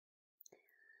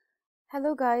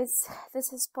Hello guys,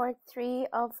 this is part 3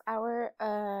 of our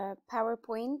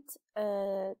PowerPoint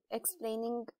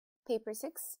explaining paper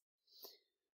 6.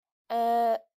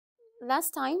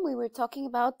 Last time we were talking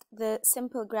about the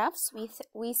simple graphs.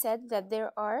 We said that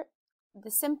there are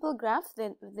the simple graph,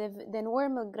 the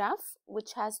normal graph,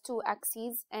 which has two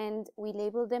axes and we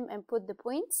label them and put the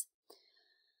points.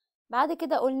 بعد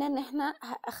كده قلنا ان احنا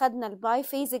اخدنا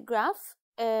الباي-phasic graph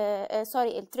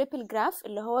التريبل جراف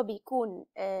اللي هو بيكون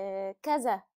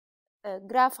كذا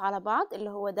جراف على بعض، اللي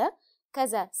هو ده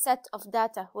كذا set of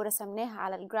data ورسمناها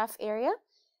على الجراف area.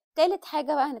 تالت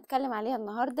حاجة بقى هنتكلم عليها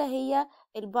النهاردة هي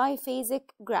الباي-phasic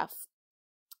جراف.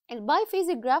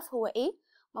 الباي-phasic جراف هو ايه؟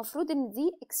 مفروض ان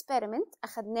دي experiment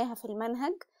اخدناها في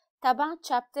المنهج تبع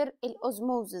chapter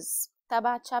الأوزموزس،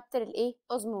 تبع chapter الايه؟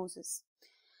 أوزموزس.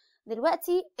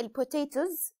 دلوقتي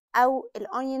البوتيتوز او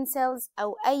الأونيون سيلز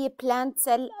او اي بلانت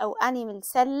سيل او انيمال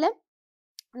سيل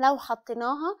لو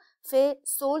حطيناها في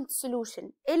salt solution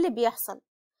ايه اللي بيحصل؟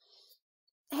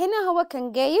 هنا هو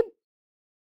كان جايب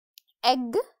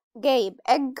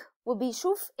egg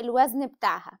وبيشوف الوزن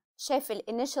بتاعها، شاف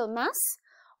الانيشال ماس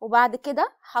وبعد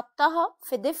كده حطها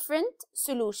في different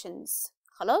solutions.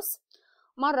 خلاص،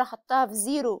 مرة حطها في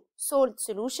zero salt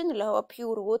solution اللي هو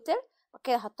pure water، وبعد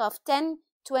كده حطها في 10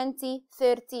 20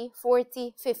 30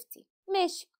 40 50.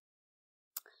 ماشي،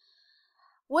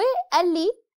 وقال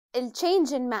لي change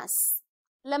in mass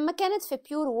لما كانت في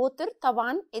pure water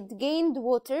طبعا it gained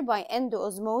water by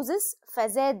endosmosis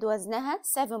فزاد وزنها 7.3،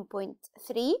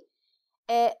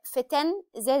 في 10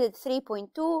 زادت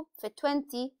 3.2، في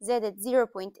 20 زادت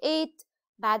 0.8.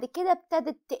 بعد كده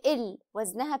ابتدت تقل،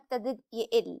 وزنها ابتدت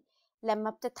يقل لما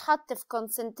بتتحط في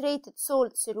concentrated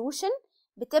salt solution،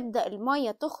 بتبدأ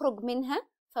المية تخرج منها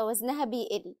فوزنها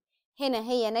بيقل. هنا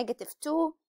هي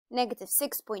 -2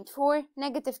 -6.4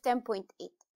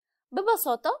 -10.8.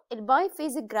 ببساطة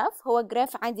الباي-phasic جراف هو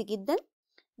جراف عادي جدا،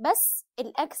 بس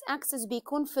الاكس اكسس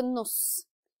بيكون في النص.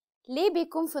 ليه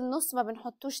بيكون في النص ما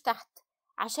بنحطوش تحت؟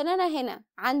 عشان انا هنا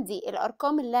عندي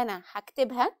الارقام اللي انا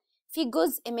هكتبها في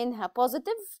جزء منها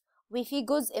بوزيتيف وفي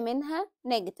جزء منها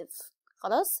نيجاتيف.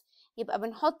 خلاص، يبقى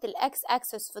بنحط الاكس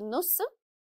اكسس في النص،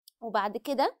 وبعد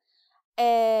كده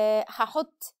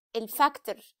هحط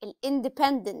الفاكتور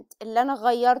الاندبندنت اللي انا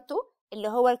غيرته اللي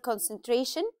هو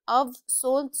الكونسنتريشن of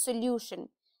salt solution،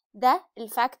 ده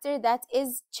الفاكتور that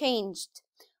is changed،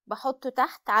 بحطه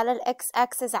تحت على الاكس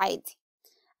اكسس عادي.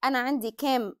 انا عندي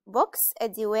كام بوكس؟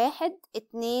 ادي 1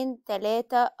 2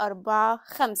 3 4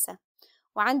 5،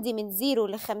 وعندي من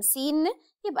 0 ل50،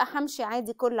 يبقى همشي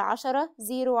عادي كل 10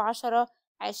 0 10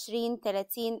 20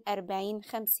 30 40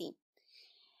 50.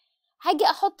 هاجي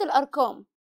احط الارقام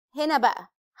هنا بقى،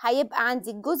 هيبقى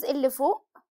عندي الجزء اللي فوق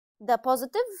ده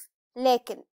بوزيتيف،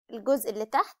 لكن الجزء اللي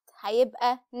تحت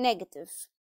هيبقى نيجاتيف.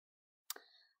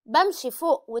 بمشي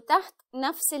فوق وتحت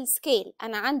نفس السكيل،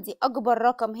 انا عندي اكبر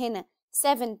رقم هنا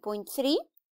 7.3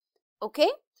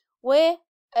 اوكي،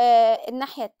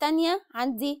 والناحية التانية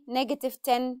عندي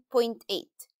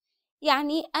 -10.8.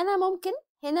 يعني انا ممكن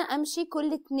هنا امشي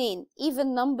كل 2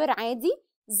 even number عادي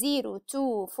 0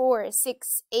 2 4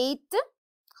 6 8.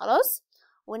 خلاص،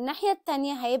 والناحية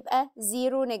التانية هيبقى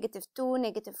 0 -2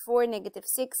 -4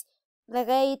 -6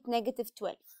 لغاية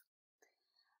 -12.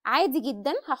 عادي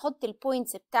جدا هحط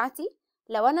البوينتس بتاعتي.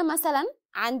 لو انا مثلا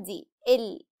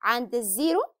عند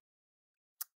الزيرو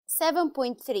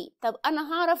 7.3، طب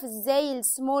انا هعرف ازاي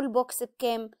السمول بوكس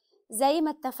بكام؟ زي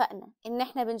ما اتفقنا ان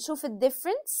احنا بنشوف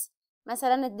الديفرنس،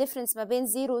 مثلا الديفرنس ما بين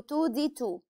 0 و 2 دي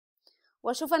 2،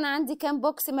 واشوف انا عندي كام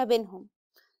بوكس ما بينهم.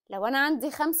 لو انا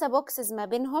عندي 5 بوكسز ما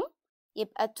بينهم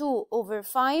يبقى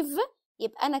 2/5،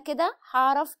 يبقى انا كده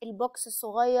هعرف البوكس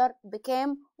الصغير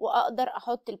بكام واقدر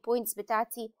احط البوينتس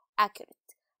بتاعتي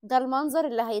accurate. ده المنظر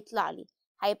اللي هيطلع لي،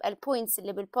 هيبقى البوينتس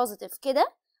اللي بالبوزيتيف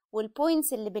كده،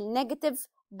 والبوينتس اللي بالنيجاتيف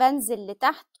بنزل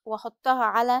لتحت واحطها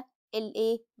على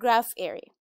الايه جراف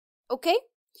اريا. اوكي،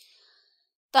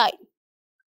 طيب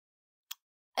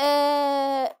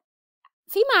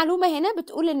في معلومة هنا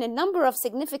بتقول ان number of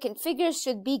significant figures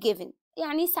should be given.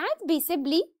 يعني ساعات بيسيب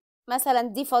لي مثلا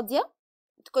دي فاضية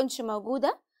متكونش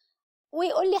موجودة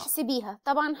ويقول لي احسبيها.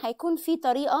 طبعا هيكون في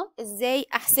طريقة ازاي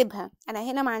احسبها، انا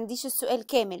هنا ما عنديش السؤال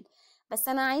كامل، بس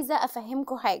انا عايزة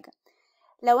افهمكم حاجة.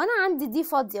 لو انا عندي دي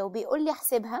فاضية وبيقول لي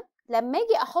احسبها، لما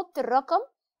اجي احط الرقم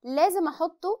لازم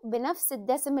احطه بنفس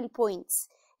الديسيمال بوينتس.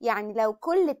 يعني لو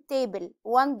كل التيبل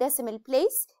 1 decimal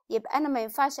place، يبقى انا ما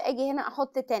ينفعش اجي هنا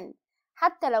احط 10،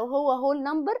 حتى لو هو whole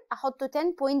number احطه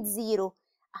 10.0،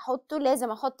 احطه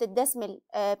لازم احط الديسيمال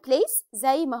بليس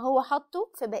زي ما هو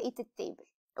حطه في بقية التيبل.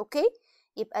 اوكي،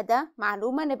 يبقى ده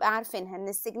معلومة نبقى عارفينها ان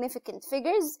السيجنيفيكانت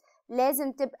figures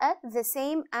لازم تبقى the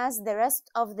same as the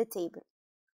rest of the table.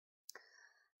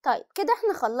 طيب كده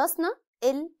احنا خلصنا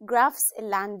الجرافس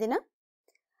اللي عندنا.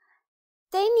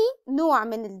 تاني نوع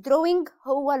من الدروينج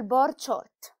هو البار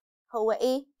تشارت. هو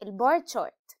ايه البار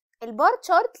تشارت؟ البار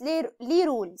تشارت ليه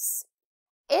رولز.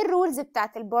 ايه الرولز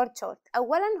بتاعت البار تشارت؟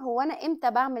 اولا هو انا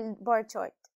امتى بعمل بار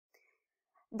تشارت؟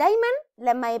 دايما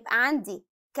لما يبقى عندي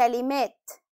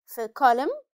كلمات في كولم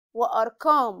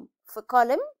وارقام في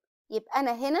كولم، يبقى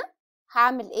انا هنا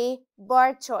هعمل ايه؟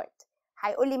 بار تشارت.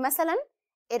 هيقول لي مثلا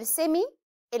ارسمي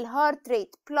الهارت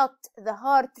ريت، plot the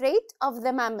heart rate of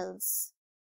the mammals.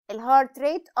 الهارت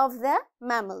ريت of the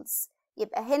mammals.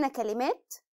 يبقى هنا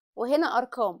كلمات وهنا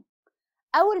ارقام.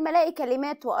 اول ما الاقي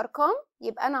كلمات وارقام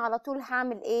يبقى انا على طول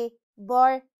هعمل ايه؟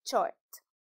 بار تشارت.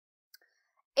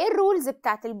 ايه الرولز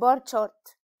بتاعت البار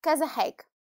تشارت؟ كذا حاجه.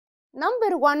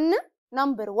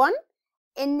 نمبر 1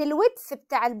 ان الويدث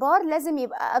بتاع البار لازم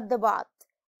يبقى قد بعض.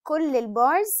 كل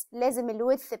البارز لازم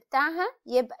الويدث بتاعها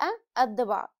يبقى قد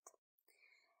بعض.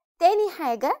 تاني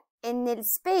حاجه ان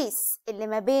السبيس اللي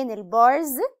ما بين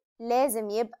البارز لازم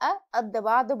يبقى قد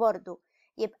بعض برضو.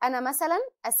 يبقى انا مثلا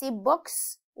اسيب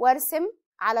بوكس وارسم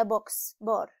على بوكس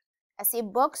بار،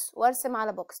 اسيب بوكس وارسم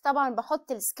على بوكس. طبعا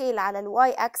بحط السكيل على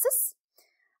الواي اكسس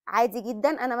عادي جدا.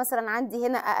 انا مثلا عندي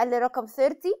هنا اقل رقم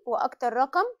 30 واكتر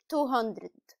رقم 200.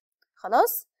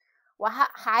 خلاص،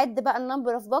 وهعد بقى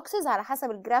النمبر اوف بوكسز على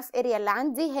حسب الجراف اريا اللي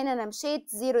عندي. هنا انا مشيت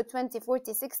 0 20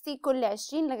 40 60 كل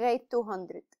 20 لغايه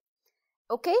 200.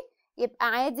 اوكي، يبقى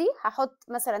عادي هحط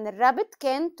مثلا الرابت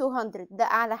كان 200، ده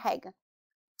اعلى حاجه.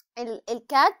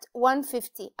 الكات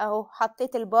 150 اهو،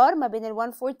 حطيت البار ما بين ال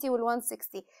 140 وال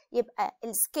 160. يبقى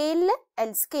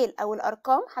السكيل او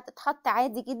الارقام هتتحط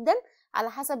عادي جدا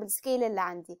على حسب السكيل اللي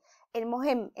عندي.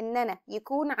 المهم ان انا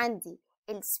يكون عندي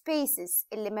السبيسز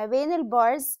اللي ما بين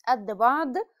البارز قد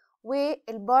بعض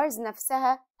والبارز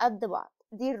نفسها قد بعض.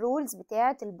 دي الرولز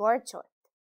بتاعه البار تشارت.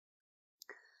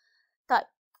 طيب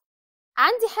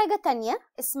عندي حاجه تانية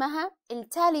اسمها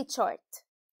التالي تشارت.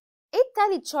 ايه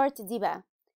التالي تشارت دي بقى؟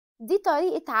 دي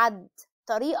طريقة عد،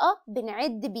 طريقة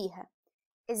بنعد بيها.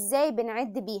 ازاي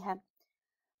بنعد بيها؟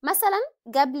 مثلا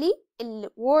جاب لي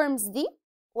الورمز دي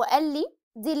وقال لي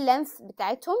دي اللينث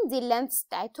بتاعتهم، دي اللينث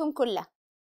بتاعتهم كلها،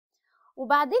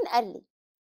 وبعدين قال لي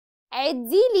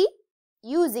عدي لي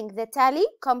using the tally,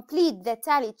 complete the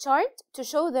tally chart to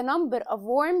show the number of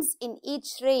worms in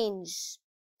each range.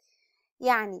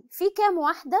 يعني في كام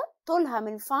واحدة طولها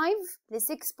من 5 ل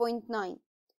 6.9.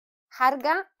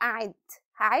 هرجع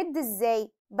هعد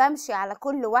ازاي؟ بمشي على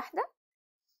كل واحدة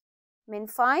من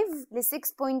 5 ل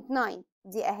 6.9.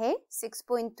 دي اهي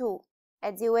 6.2،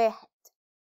 ادي 1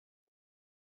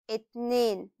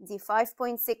 2، دي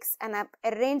 5.6. انا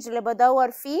الرينج اللي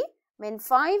بدور فيه من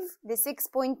 5 ل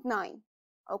 6.9.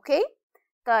 اوكي،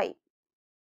 طيب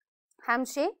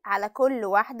همشي على كل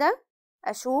واحدة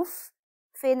اشوف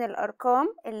فين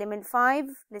الارقام اللي من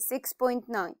 5 ل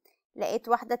 6.9. لقيت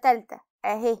واحدة تالتة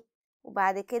اهي،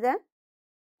 وبعد كده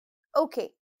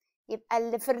اوكي، يبقى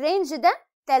اللي في الرينج ده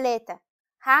 3.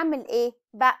 هعمل ايه؟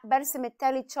 برسم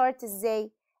التالي تشارت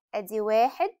ازاي؟ ادي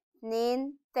 1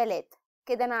 2 3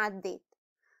 كده انا عديت.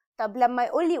 طب لما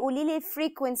يقولي قوليلي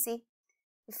الفريكونسي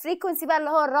بقى اللي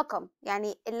هو الرقم،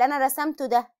 يعني اللي انا رسمته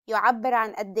ده يعبر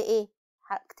عن قد ايه؟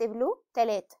 هكتب له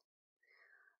 3.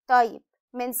 طيب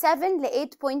من 7 ل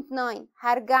 8.9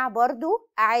 هرجع برضو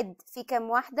اعد في كام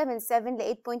واحدة من 7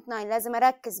 ل 8.9. لازم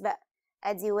اركز بقى.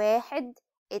 ادي 1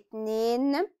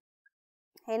 2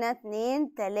 هنا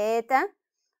 2 3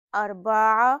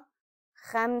 4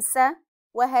 5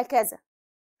 وهكذا.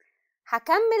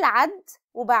 هكمل عد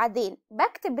وبعدين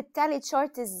بكتب التالي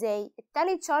تشارت ازاي؟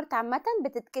 التالي تشارت عامة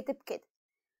بتتكتب كده،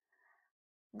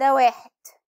 ده 1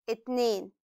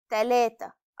 2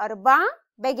 3 4،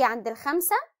 باجي عند ال5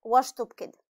 واشطب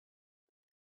كده.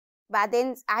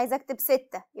 بعدين عايزة اكتب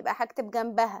 6 يبقى هكتب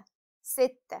جنبها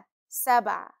 6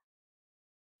 7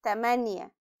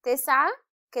 8 9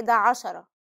 كده 10.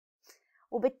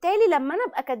 وبالتالي لما انا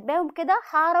ابقى كاتباهم كده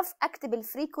هعرف اكتب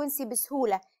الفريكونسي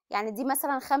بسهولة. يعني دي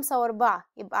مثلا 5 و4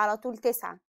 يبقى على طول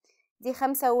 9، دي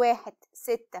 5 و1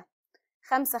 6،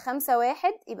 5 5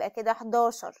 1 يبقى كده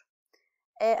 11،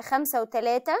 5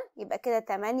 و3 يبقى كده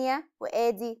 8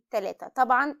 وادي 3.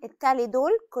 طبعا التالي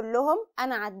دول كلهم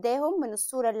انا عداهم من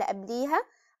الصورة اللي قبليها،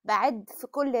 بعد في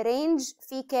كل رينج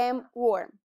في كام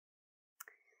وورم.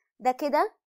 ده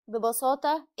كده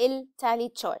ببساطة التالي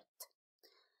تشارت.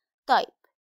 طيب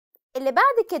اللي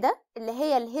بعد كده اللي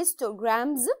هي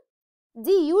الهيستوجرامز،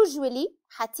 دي يوجوالي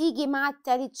هتيجي مع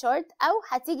التالي تشارت او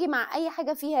هتيجي مع اي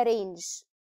حاجة فيها رينج.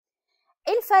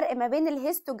 ايه الفرق ما بين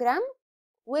الهيستوجرام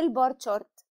والبار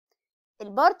تشارت؟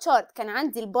 البار تشارت كان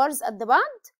عندي البارز قد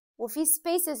بعض وفي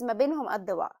spaces ما بينهم قد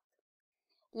بعض.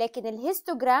 لكن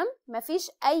الهيستوجرام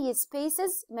مفيش أي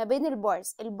spaces ما بين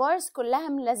البارز كلها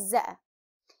ملزقة.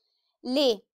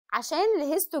 ليه؟ عشان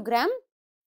الهيستوجرام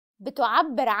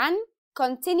بتعبر عن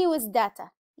continuous data.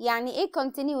 يعني ايه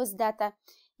continuous data؟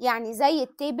 يعني زي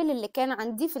التيبل اللي كان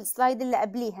عندي في السلايد اللي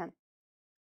قبليها.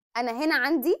 انا هنا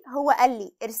عندي هو قال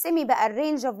لي ارسمي بقى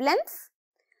الرينج اوف لينث،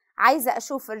 عايزه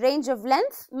اشوف الرينج اوف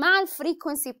لينث مع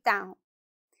الفريكونسي بتاعهم.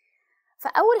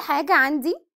 فاول حاجه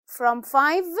عندي from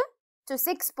 5 to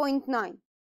 6.9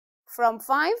 from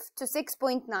 5 to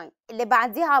 6.9 اللي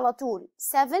بعديها على طول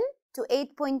 7 to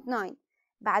 8.9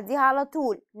 بعديها على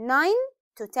طول 9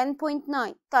 to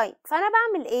 10.9. طيب فانا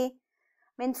بعمل ايه؟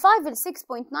 من 5 ل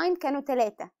 6.9 كانوا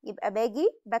 3، يبقى باجي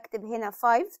بكتب هنا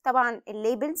 5. طبعا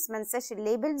الليبلز منساش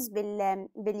الليبلز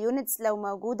باليونتس لو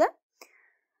موجودة.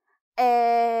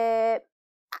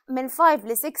 من 5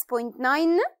 ل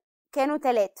 6.9 كانوا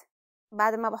 3.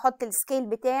 بعد ما بحط السكيل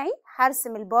بتاعي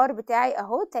هرسم البار بتاعي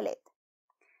اهو 3.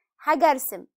 حاجة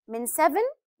ارسم من 7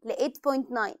 ل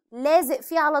 8.9 لازق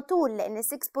فيه على طول لان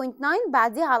 6.9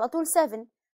 بعديها على طول 7،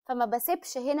 فما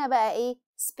بسيبش هنا بقى ايه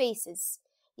spaces.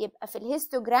 يبقى في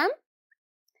الهيستوجرام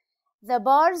the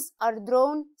bars are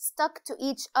drawn stuck to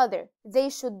each other.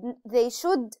 they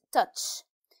should touch.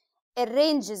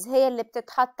 الرينجز هي اللي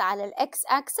بتتحط على الاكس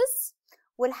اكسس،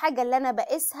 والحاجة اللي انا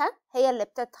بقيسها هي اللي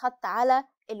بتتحط على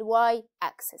الواي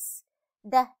اكسس.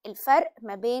 ده الفرق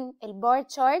ما بين البار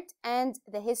chart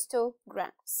and the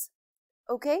histograms.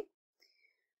 اوكي؟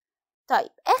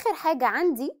 طيب اخر حاجة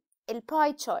عندي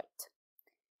الباي chart.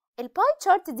 الباي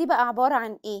chart دي بقى عبارة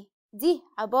عن ايه؟ دي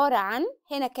عبارة عن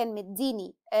هنا كان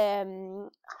مديني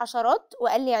حشرات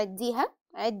وقال لي عديها،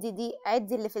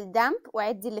 عدي اللي في الدامب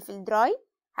وعدي اللي في الدراي.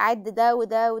 هعد ده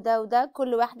وده وده وده،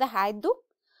 كل واحدة هعده.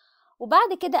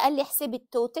 وبعد كده قال لي احسبي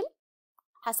التوتل.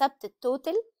 حسبت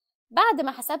التوتل. بعد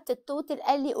ما حسبت التوتل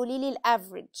قال لي قولي لي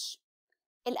الافريج.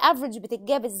 الافريج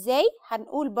بتتجاب ازاي؟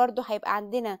 هنقول برضو هيبقى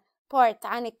عندنا بارت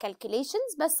عن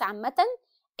الكالكوليشنز، بس عامة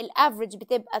الافريج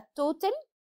بتبقى التوتل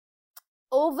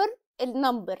اوفر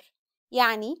النمبر.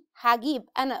 يعني هجيب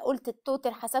انا قلت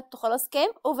التوتل حسبته خلاص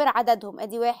كام اوفر عددهم،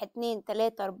 ادي 1 2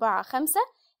 3 4 5،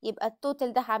 يبقى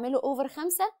التوتل ده هعمله اوفر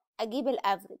 5 اجيب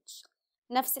الافريج.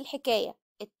 نفس الحكايه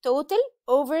التوتل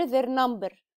اوفر their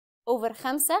number اوفر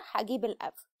 5 هجيب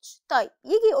الافريج. طيب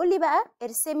يجي يقول لي بقى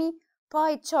ارسمي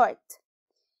باي تشارت.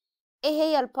 ايه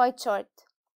هي الباي تشارت؟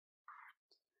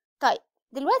 طيب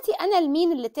دلوقتي انا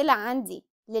المين اللي طلع عندي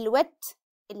للويت،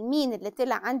 المين اللي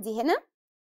طلع عندي هنا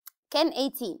كان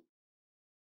 18،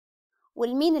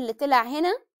 والمين اللي طلع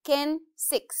هنا كان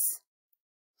 6.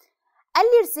 قال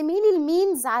لي ارسمي لي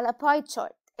المينز على باي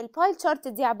تشارت. الباي تشارت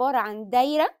دي عبارة عن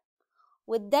دايرة،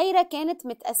 والدايرة كانت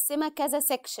متقسمة كذا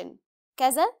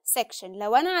سيكشن.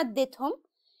 لو انا عديتهم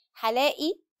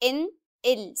هلاقي ان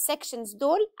السيكشنز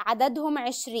دول عددهم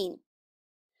 20.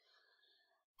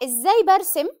 ازاي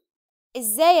برسم؟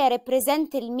 ازاي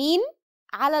اريبريزنت المين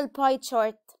على الباي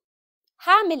تشارت؟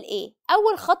 هعمل ايه؟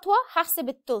 اول خطوة هحسب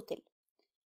التوتل.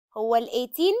 هو ال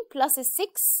 18 بلس ال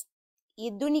 6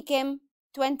 يدوني كام؟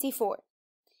 24.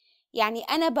 يعني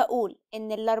انا بقول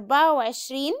ان ال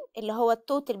 24 اللي هو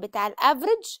التوتل بتاع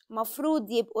الافريج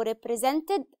مفروض يبقوا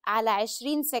represented على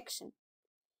 20 سيكشن.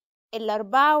 ال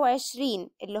 24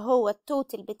 اللي هو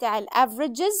التوتل بتاع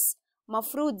الافريجز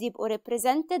مفروض يبقوا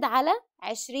represented على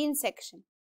 20 سيكشن.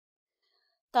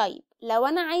 طيب لو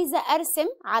انا عايزة ارسم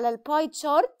على الباي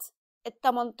تشارت ال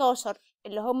 18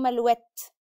 اللي هم الويت،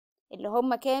 اللي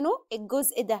هم كانوا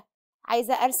الجزء ده،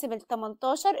 عايزة ارسم ال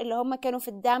 18 اللي هم كانوا في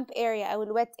الدامب اريا او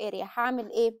الويت اريا،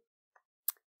 هعمل ايه؟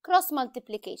 كروس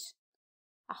مالتيبليكيشن.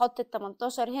 احط ال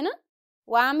 18 هنا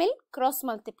واعمل كروس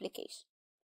مالتيبليكيشن،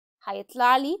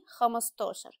 هيطلع لي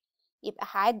 15. يبقى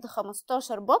هعد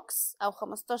 15 بوكس او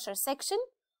 15 سيكشن،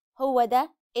 هو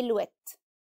ده الويت.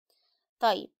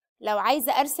 طيب لو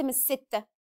عايزة ارسم الستة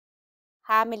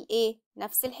هعمل ايه؟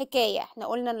 نفس الحكاية. احنا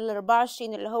قلنا ال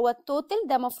 24 اللي هو التوتل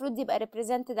ده مفروض يبقى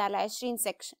represented على 20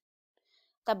 سيكشن.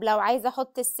 طب لو عايزة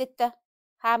احط الستة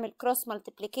هعمل كروس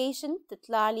مالتيبليكيشن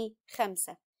تطلع لي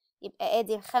 5. يبقى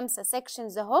ادي ال5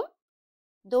 سيكشنز اهم،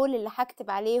 دول اللي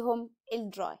هكتب عليهم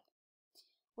الدراي.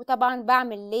 وطبعا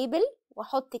بعمل ليبل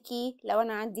واحط كي لو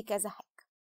انا عندي كذا حاجة.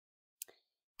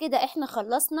 كده احنا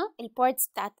خلصنا البارت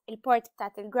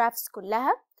بتاعت الجرافس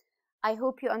كلها. I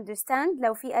hope you understand.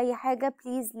 لو في أي حاجة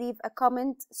please leave a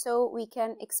comment so we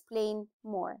can explain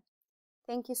more.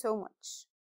 Thank you so much.